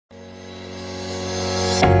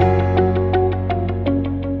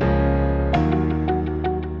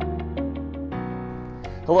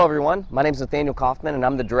Hello everyone, my name is Nathaniel Kaufman and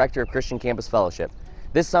I'm the Director of Christian Campus Fellowship.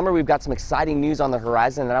 This summer we've got some exciting news on the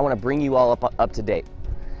horizon and I want to bring you all up to date.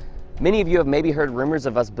 Many of you have maybe heard rumors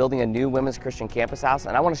of us building a new women's Christian campus house,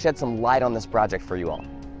 and I want to shed some light on this project for you all.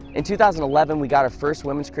 In 2011 we got our first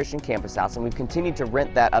women's Christian campus house and we've continued to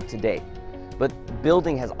rent that up to date. But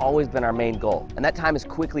building has always been our main goal, and that time is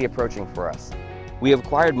quickly approaching for us. We have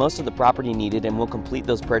acquired most of the property needed and will complete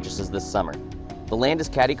those purchases this summer. The land is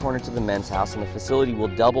catty-corner to the men's house, and the facility will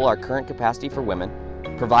double our current capacity for women,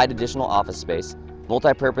 provide additional office space,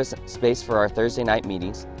 multi-purpose space for our Thursday night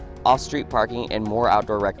meetings, off-street parking, and more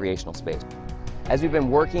outdoor recreational space. As we've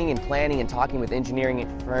been working and planning and talking with engineering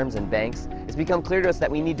firms and banks, it's become clear to us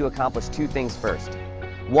that we need to accomplish two things first.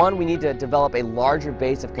 One, we need to develop a larger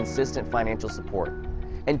base of consistent financial support.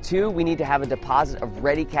 And two, we need to have a deposit of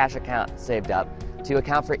ready cash account saved up to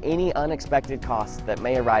account for any unexpected costs that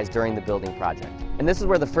may arise during the building project. And this is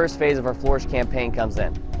where the first phase of our Flourish campaign comes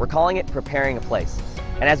in. We're calling it Preparing a Place.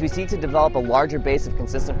 And as we seek to develop a larger base of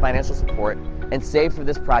consistent financial support and save for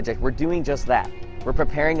this project, we're doing just that. We're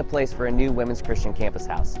preparing a place for a new women's Christian campus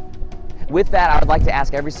house. With that, I would like to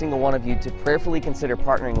ask every single one of you to prayerfully consider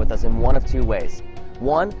partnering with us in one of two ways.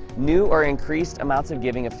 One, new or increased amounts of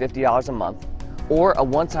giving of $50 a month, or a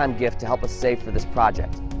one-time gift to help us save for this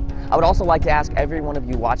project. I would also like to ask every one of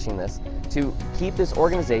you watching this to keep this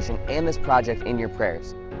organization and this project in your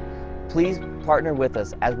prayers. Please partner with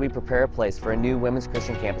us as we prepare a place for a new women's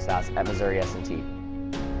Christian campus house at Missouri S&T.